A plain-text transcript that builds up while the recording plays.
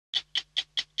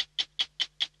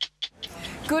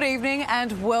Good evening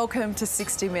and welcome to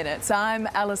 60 Minutes. I'm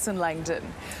Allison Langdon.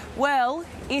 Well,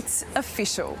 it's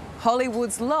official.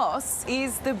 Hollywood's loss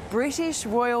is the British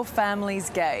royal family's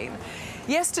gain.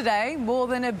 Yesterday, more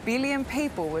than 1 billion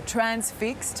people were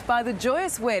transfixed by the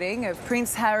joyous wedding of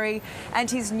Prince Harry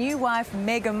and his new wife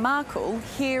Meghan Markle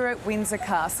here at Windsor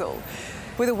Castle.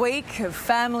 With a week of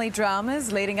family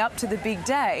dramas leading up to the big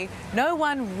day, no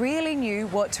one really knew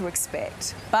what to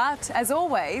expect. But, as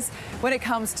always, when it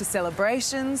comes to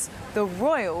celebrations, the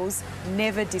royals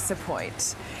never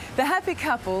disappoint. The happy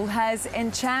couple has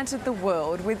enchanted the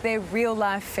world with their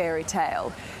real-life fairy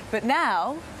tale. But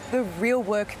now, the real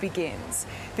work begins.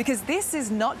 Because this is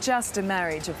not just a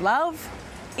marriage of love,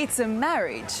 it's a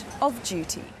marriage of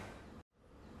duty.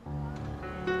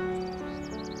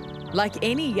 Like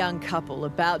any young couple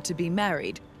about to be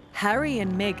married, Harry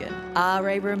and Meghan are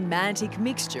a romantic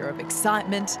mixture of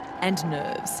excitement and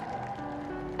nerves.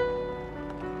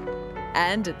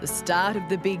 And at the start of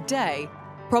the big day,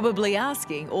 probably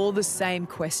asking all the same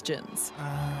questions.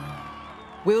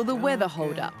 Will the weather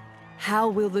hold up? How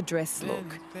will the dress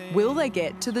look? Will they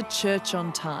get to the church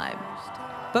on time?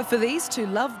 But for these two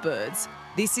lovebirds,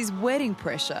 this is wedding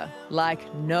pressure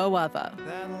like no other.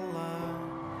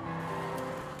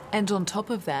 And on top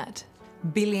of that,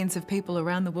 billions of people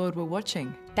around the world were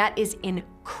watching. That is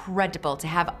incredible to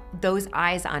have those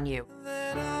eyes on you.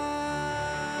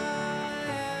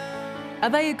 Are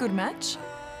they a good match?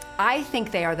 I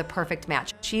think they are the perfect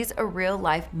match. She's a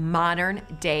real-life,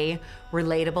 modern-day,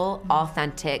 relatable,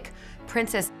 authentic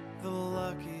princess.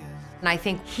 And I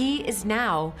think he is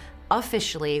now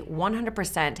officially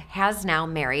 100% has now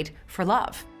married for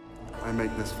love. I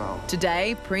make this vow.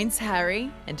 Today, Prince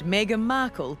Harry and Meghan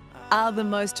Markle are the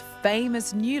most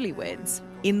famous newlyweds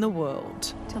in the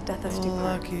world. Till death us do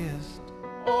part.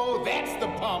 Oh, that's the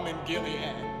palm in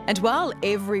Gilead. And while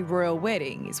every royal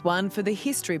wedding is one for the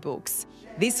history books,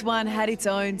 this one had its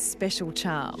own special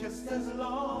charm.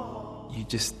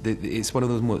 It's one of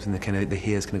those moments when the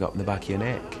hair's kind of got up in the back of your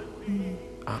neck.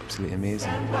 Absolutely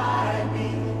amazing. Stand by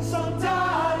me, so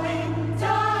darling,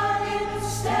 darling,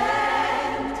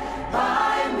 stand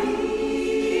by me.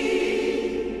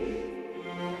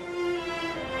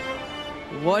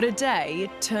 What a day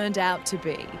it turned out to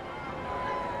be.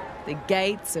 The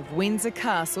gates of Windsor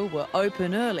Castle were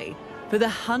open early for the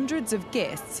hundreds of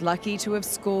guests lucky to have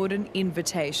scored an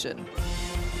invitation.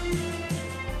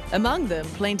 Among them,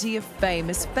 plenty of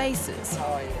famous faces,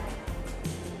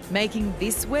 making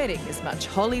this wedding as much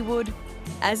Hollywood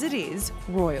as it is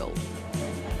royal.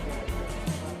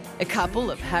 A couple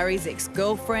of Harry's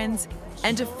ex-girlfriends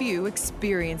and a few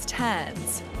experienced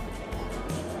hands.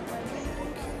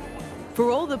 For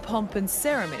all the pomp and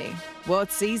ceremony,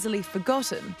 what's easily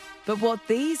forgotten, but what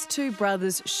these two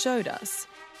brothers showed us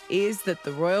is that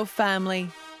the royal family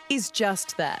is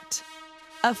just that,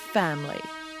 a family.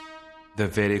 They're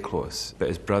very close, but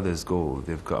as brothers go,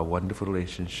 they've got a wonderful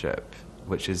relationship,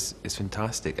 which is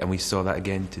fantastic, and we saw that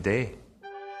again today.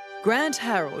 Grant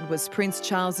Harold was Prince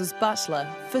Charles's butler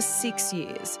for 6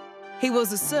 years. He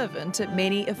was a servant at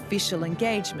many official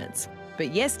engagements,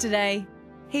 but yesterday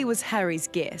he was Harry's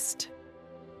guest.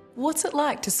 What's it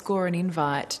like to score an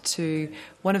invite to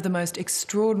one of the most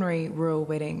extraordinary royal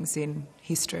weddings in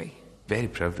history? Very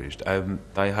privileged.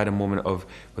 I had a moment of,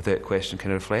 without question,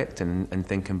 kind of reflecting and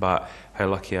thinking back how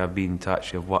lucky I've been to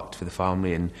actually have worked for the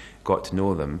family and got to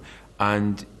know them.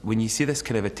 And when you see this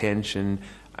kind of attention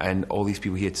and all these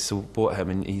people here to support him,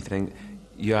 and you think,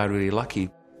 you are really lucky.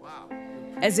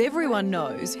 As everyone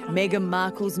knows, Meghan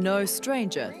Markle's no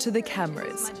stranger to the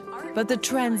cameras. But the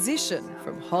transition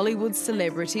from Hollywood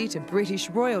celebrity to British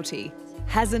royalty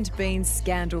hasn't been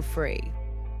scandal-free.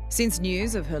 Since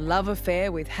news of her love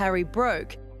affair with Harry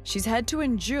broke, she's had to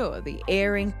endure the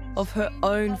airing of her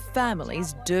own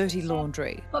family's dirty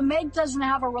laundry. But Meg doesn't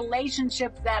have a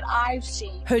relationship that I've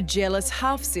seen. Her jealous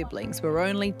half-siblings were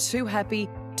only too happy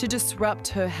to disrupt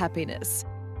her happiness,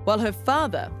 while her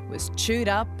father was chewed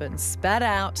up and spat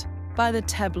out by the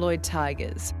tabloid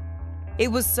tigers. It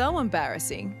was so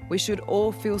embarrassing, we should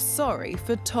all feel sorry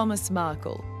for Ms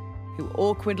Markle, who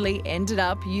awkwardly ended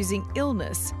up using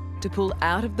illness to pull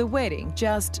out of the wedding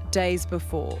just days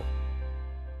before.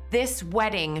 This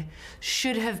wedding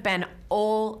should have been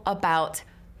all about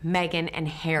Meghan and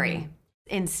Harry.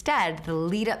 Instead, the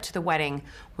lead up to the wedding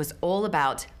was all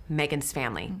about Meghan's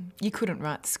family. You couldn't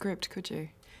write the script, could you?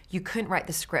 You couldn't write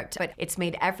the script, but it's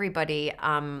made everybody,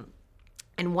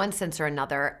 in one sense or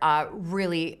another,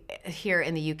 really, here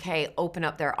in the UK, open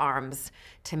up their arms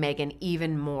to Meghan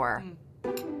even more.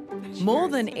 More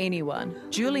than anyone,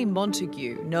 Julie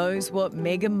Montague knows what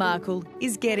Meghan Markle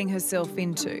is getting herself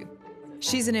into.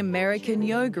 She's an American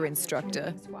yoga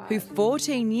instructor who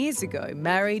 14 years ago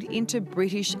married into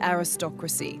British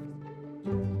aristocracy.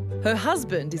 Her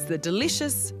husband is the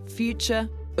delicious future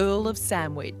Earl of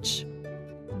Sandwich.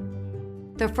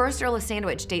 The first Earl of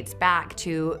Sandwich dates back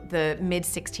to the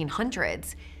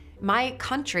mid-1600s. My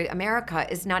country, America,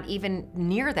 is not even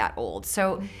near that old.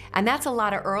 And that's a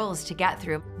lot of earls to get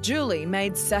through. Julie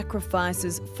made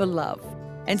sacrifices for love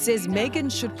and says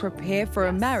Meghan should prepare for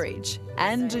a marriage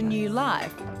and a new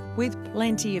life with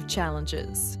plenty of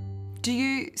challenges. Do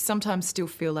you sometimes still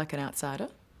feel like an outsider?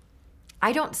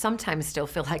 I don't sometimes still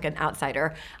feel like an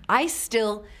outsider. I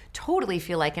still totally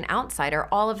feel like an outsider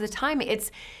all of the time. It's,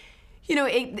 you know,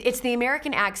 it's the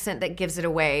American accent that gives it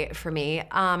away for me.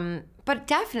 But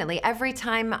definitely, every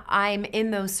time I'm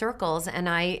in those circles and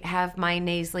I have my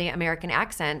nasally American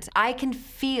accent, I can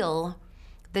feel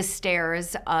the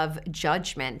stares of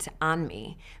judgment on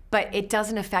me. But it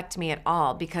doesn't affect me at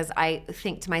all because I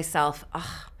think to myself,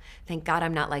 oh, thank God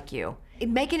I'm not like you.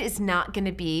 Meghan is not going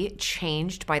to be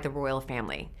changed by the royal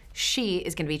family. She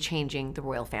is going to be changing the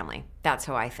royal family. That's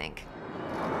how I think.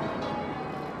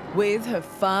 With her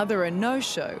father a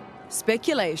no-show,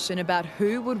 speculation about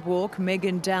who would walk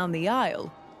Meghan down the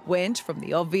aisle went from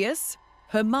the obvious,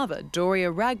 her mother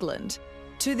Doria Ragland,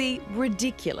 to the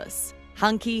ridiculous,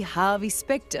 hunky Harvey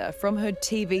Specter from her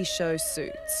TV show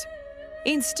Suits.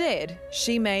 Instead,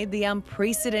 she made the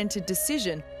unprecedented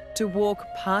decision to walk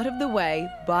part of the way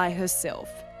by herself,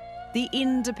 the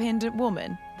independent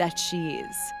woman that she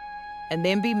is, and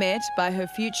then be met by her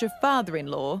future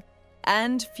father-in-law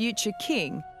and future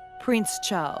king, Prince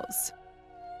Charles.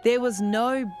 There was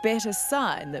no better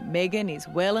sign that Meghan is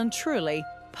well and truly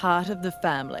part of the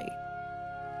family.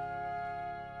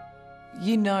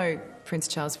 You know Prince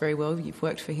Charles very well. You've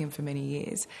worked for him for many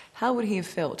years. How would he have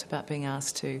felt about being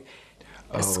asked to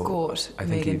escort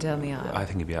Meghan down the aisle? I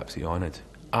think he'd be absolutely honoured.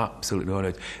 Absolutely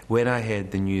honoured. When I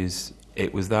heard the news,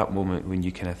 it was that moment when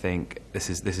you kind of think, this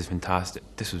is fantastic.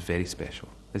 This was very special.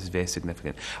 This is very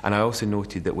significant. And I also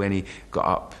noted that when he got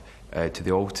up to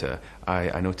the altar,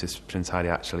 I noticed Prince Harry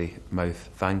actually mouth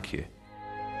thank you.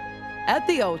 At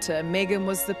the altar, Meghan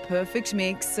was the perfect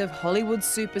mix of Hollywood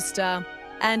superstar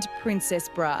and princess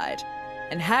bride,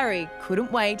 and Harry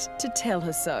couldn't wait to tell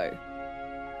her so.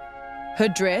 Her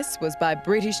dress was by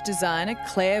British designer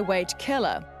Claire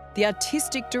Waite-Keller, the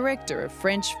artistic director of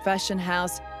French fashion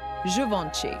house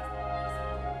Givenchy.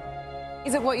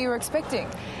 Is it what you were expecting?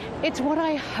 It's what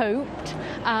I hoped,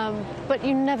 but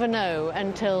you never know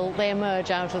until they emerge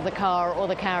out of the car or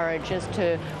the carriage as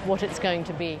to what it's going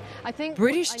to be. I think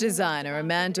British designer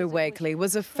Amanda Wakely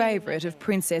was a favourite of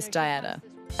Princess Diana,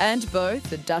 and both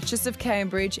the Duchess of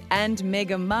Cambridge and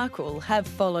Meghan Markle have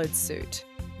followed suit.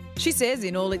 She says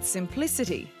in all its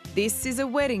simplicity, this is a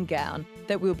wedding gown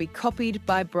that will be copied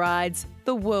by brides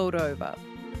the world over.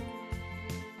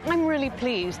 I'm really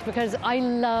pleased because I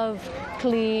love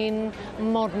clean,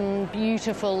 modern,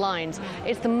 beautiful lines.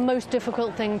 It's the most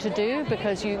difficult thing to do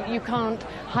because you can't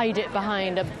hide it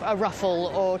behind a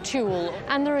ruffle or tulle.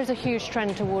 And there is a huge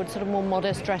trend towards sort of more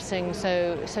modest dressing,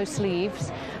 so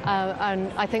sleeves.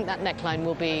 And I think that neckline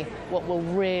will be what will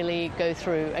really go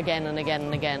through again and again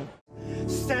and again.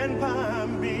 Stand by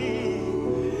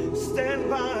me, stand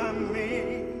by me.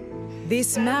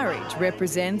 This marriage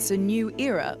represents a new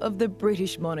era of the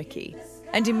British monarchy,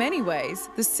 and in many ways,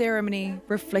 the ceremony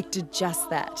reflected just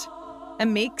that. A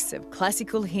mix of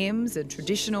classical hymns and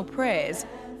traditional prayers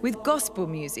with gospel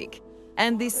music,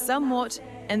 and this somewhat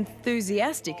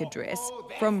enthusiastic address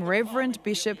from Reverend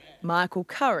Bishop Michael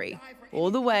Curry,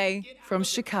 all the way from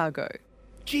Chicago.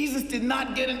 Jesus did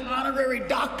not get an honorary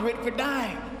doctorate for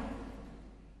dying.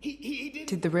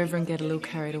 Did the Reverend get a little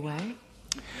carried away?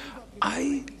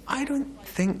 I don't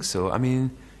think so. I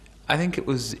mean, I think it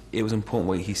was important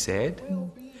what he said,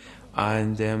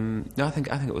 and no, I think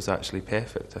it was actually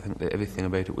perfect. I think that everything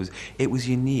about it was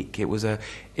unique.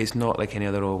 It's not like any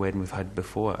other royal wedding we've had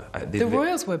before. The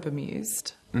royals were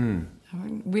bemused.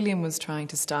 William was trying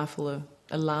to stifle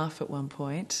a laugh at one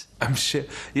point. I'm sure,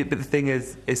 yeah, but the thing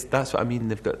is that's what I mean.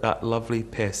 They've got that lovely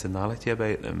personality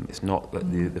about them. It's not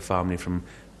like the family from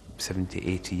 70,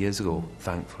 80 years ago,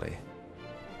 thankfully.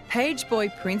 Page boy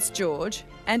Prince George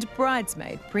and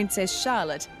bridesmaid Princess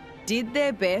Charlotte did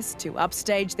their best to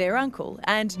upstage their uncle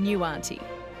and new auntie.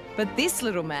 But this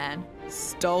little man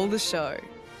stole the show.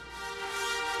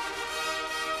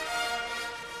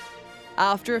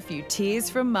 After a few tears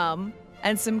from Mum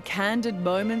and some candid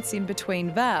moments in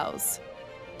between vows,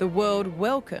 the world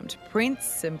welcomed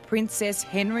Prince and Princess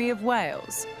Henry of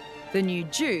Wales, the new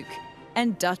Duke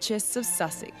and Duchess of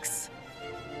Sussex.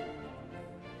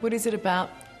 What is it about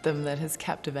them that has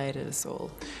captivated us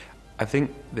all? I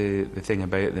think the thing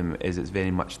about them is it's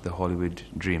very much the Hollywood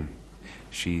dream.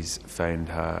 She's found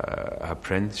her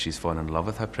prince, she's fallen in love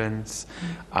with her prince,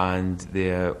 and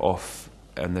they're off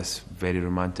on this very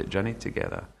romantic journey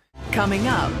together. Coming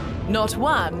up, not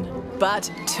one, but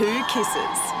 2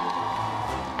 kisses.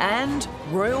 And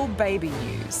royal baby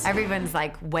news. Everyone's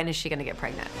like, when is she going to get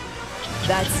pregnant?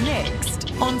 That's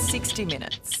next on 60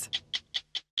 Minutes.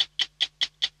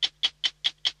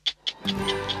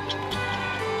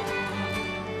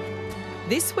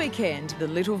 This weekend, the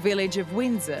little village of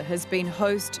Windsor has been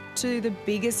host to the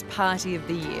biggest party of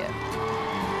the year.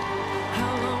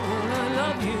 How long will I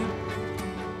love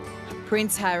you?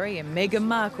 Prince Harry and Meghan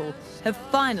Markle have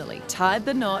finally tied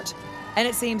the knot, and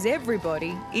it seems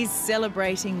everybody is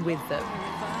celebrating with them.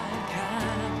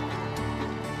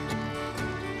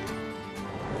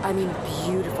 I mean,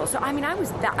 beautiful. So, I mean, I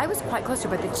was quite close to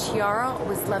her, but the tiara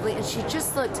was lovely, and she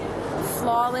just looked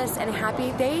flawless and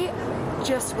happy. They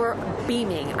just were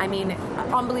beaming. I mean,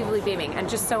 unbelievably beaming, and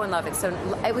just so in love.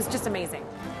 It was just amazing.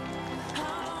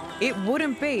 It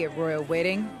wouldn't be a royal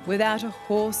wedding without a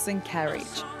horse and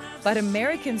carriage. But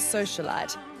American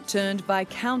socialite turned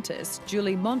Viscountess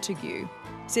Julie Montague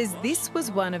says this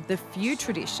was one of the few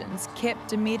traditions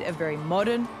kept amid a very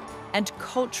modern and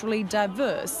culturally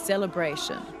diverse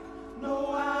celebration.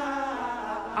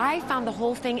 I found the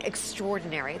whole thing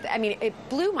extraordinary. I mean, it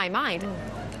blew my mind.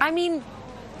 I mean,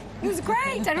 it was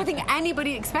great. I don't think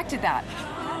anybody expected that.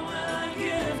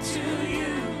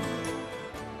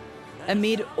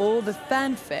 Amid all the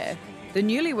fanfare, the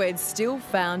newlyweds still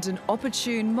found an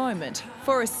opportune moment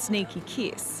for a sneaky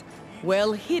kiss,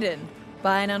 well hidden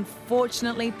by an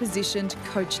unfortunately positioned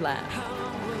coach lamp.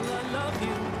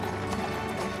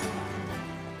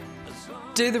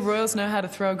 Do the royals know how to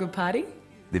throw a good party?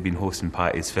 They've been hosting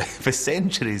parties for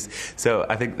centuries, so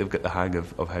I think they've got the hang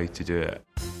of how to do it.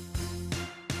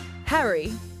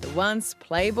 Harry, the once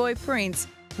playboy prince,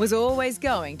 was always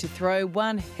going to throw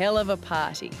one hell of a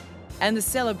party, and the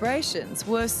celebrations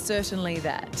were certainly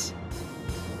that.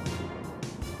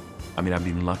 I mean, I've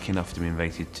been lucky enough to be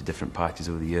invited to different parties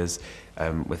over the years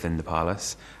within the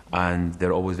palace, and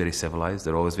they're always very civilised,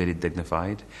 they're always very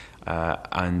dignified,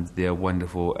 and they're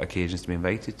wonderful occasions to be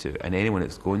invited to. And anyone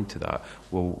that's going to that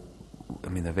will, I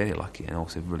mean, they're very lucky and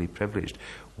also really privileged.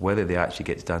 Whether they actually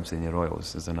get to dance with the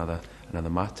royals is another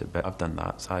matter, but I've done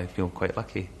that, so I feel quite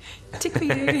lucky. Tick for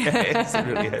you. Yes, it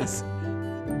really is.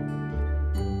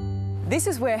 This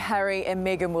is where Harry and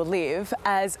Meghan will live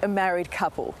as a married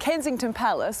couple, Kensington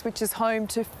Palace, which is home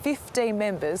to 15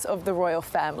 members of the royal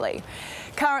family.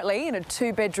 Currently in a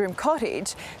 2-bedroom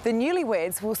cottage, the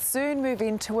newlyweds will soon move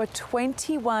into a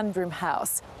 21-room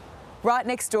house, right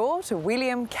next door to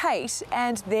William, Kate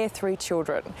and their 3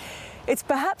 children. It's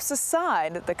perhaps a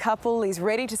sign that the couple is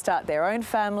ready to start their own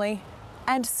family,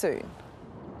 and soon.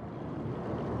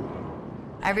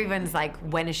 Everyone's like,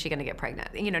 when is she going to get pregnant?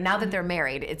 You know, now that they're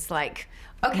married, it's like,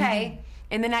 okay,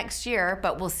 in the next year,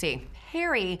 but we'll see.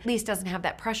 Harry at least doesn't have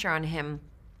that pressure on him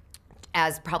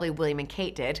as probably William and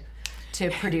Kate did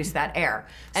to produce that heir.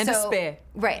 And the spare.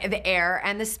 Right, the heir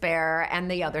and the spare and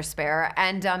the other spare.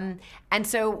 And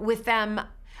so with them,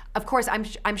 of course,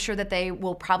 I'm sure that they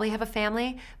will probably have a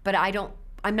family, but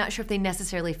I'm not sure if they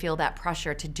necessarily feel that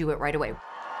pressure to do it right away.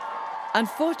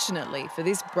 Unfortunately for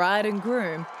this bride and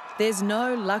groom, there's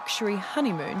no luxury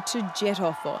honeymoon to jet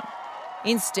off on.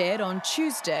 Instead, on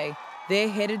Tuesday, they're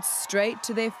headed straight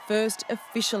to their first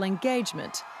official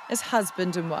engagement as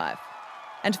husband and wife.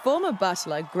 And former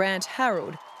butler Grant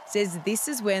Harold says this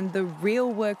is when the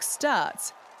real work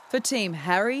starts for Team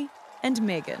Harry and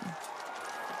Meghan.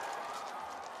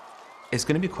 It's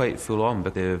going to be quite full on,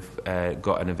 but they've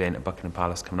got an event at Buckingham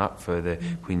Palace coming up for the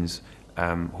Queen's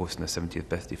hosting the 70th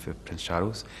birthday for Prince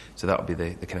Charles. So that'll be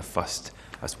the kind of first,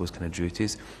 I suppose, kind of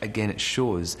duties. Again, it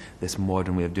shows this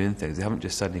modern way of doing things. They haven't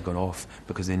just suddenly gone off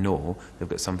because they know they've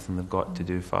got something they've got to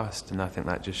do first. And I think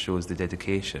that just shows the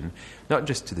dedication, not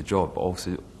just to the job, but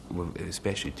also,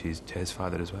 especially to his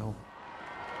father as well.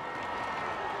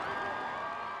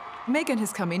 Meghan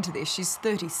has come into this. She's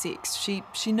 36.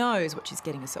 She knows what she's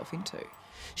getting herself into.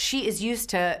 She is used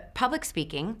to public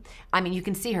speaking. I mean, you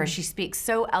can see her. She speaks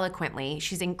so eloquently.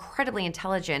 She's incredibly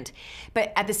intelligent.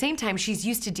 But at the same time, she's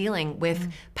used to dealing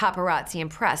with paparazzi and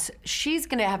press. She's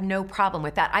going to have no problem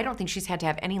with that. I don't think she's had to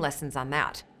have any lessons on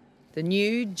that. The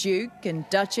new Duke and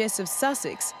Duchess of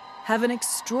Sussex have an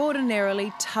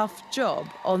extraordinarily tough job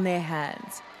on their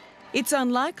hands. It's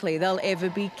unlikely they'll ever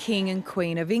be King and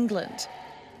Queen of England.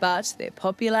 But their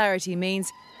popularity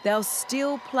means they'll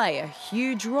still play a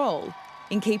huge role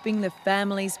in keeping the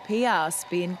family's PR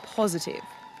spin positive.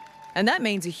 And that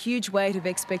means a huge weight of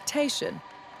expectation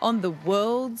on the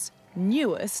world's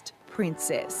newest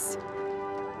princess.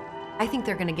 I think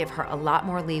they're going to give her a lot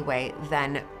more leeway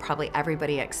than probably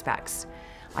everybody expects.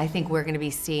 I think we're going to be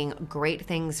seeing great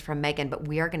things from Meghan, but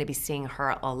we are going to be seeing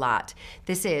her a lot.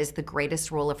 This is the greatest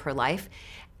role of her life,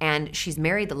 and she's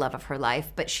married the love of her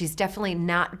life, but she's definitely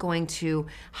not going to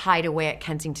hide away at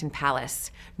Kensington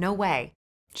Palace. No way.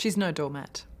 She's no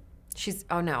doormat.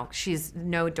 Oh no, she's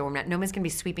no doormat. No one's going to be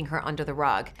sweeping her under the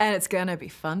rug. And it's going to be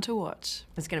fun to watch.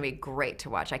 It's going to be great to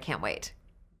watch. I can't wait.